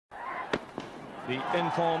The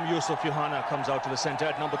informed Yousuf Youhana comes out to the centre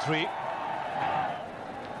at number 3.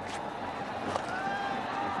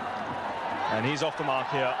 And he's off the mark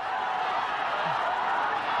here.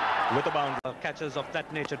 With the boundary. Catches of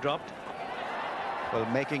that nature dropped. Well,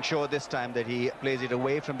 making sure this time that he plays it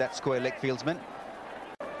away from that square leg fieldsman.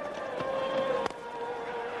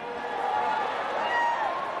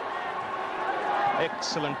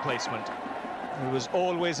 Excellent placement. He was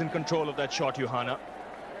always in control of that shot, Youhana.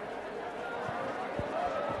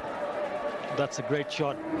 That's a great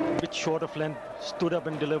shot. A bit short of length. Stood up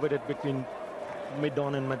and delivered it between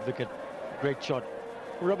mid-on and mid-wicket. Great shot.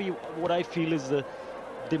 Ravi, what I feel is the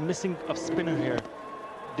missing of spinner here.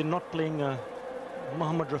 They're not playing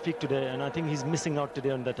Mohammad Rafiq today, and I think he's missing out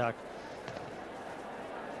today on the attack.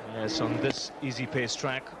 Yes, on this easy pace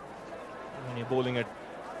track, when you're bowling at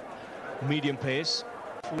medium pace,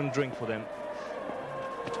 food and drink for them.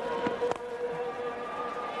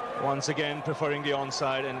 Once again preferring the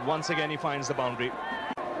onside, and once again he finds the boundary.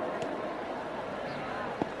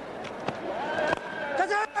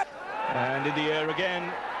 And in the air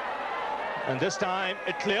again, and this time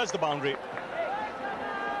it clears the boundary.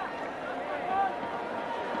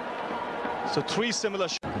 So 3 similar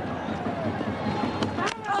shots.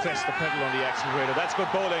 Press the pedal on the accelerator. That's good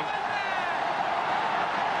bowling.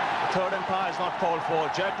 The third umpire is not called for.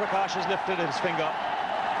 Jai Prakash has lifted his finger.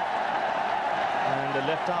 And the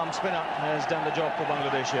left arm spinner has done the job for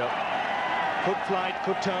Bangladesh here. Good flight,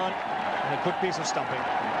 good turn, and a good piece of stumping.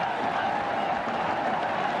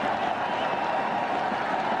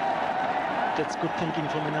 That's good thinking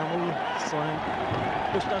from Enamul. So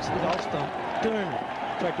pushed out to the off stump. Turn.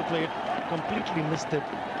 Tried to play it. Completely missed it.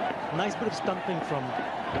 Nice bit of stumping from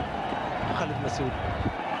Khalid Masood.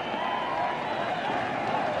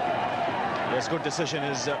 Yes, good decision.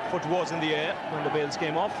 His foot was in the air when the bails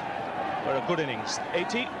came off. But a good innings.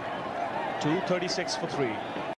 80 to 36 for 3.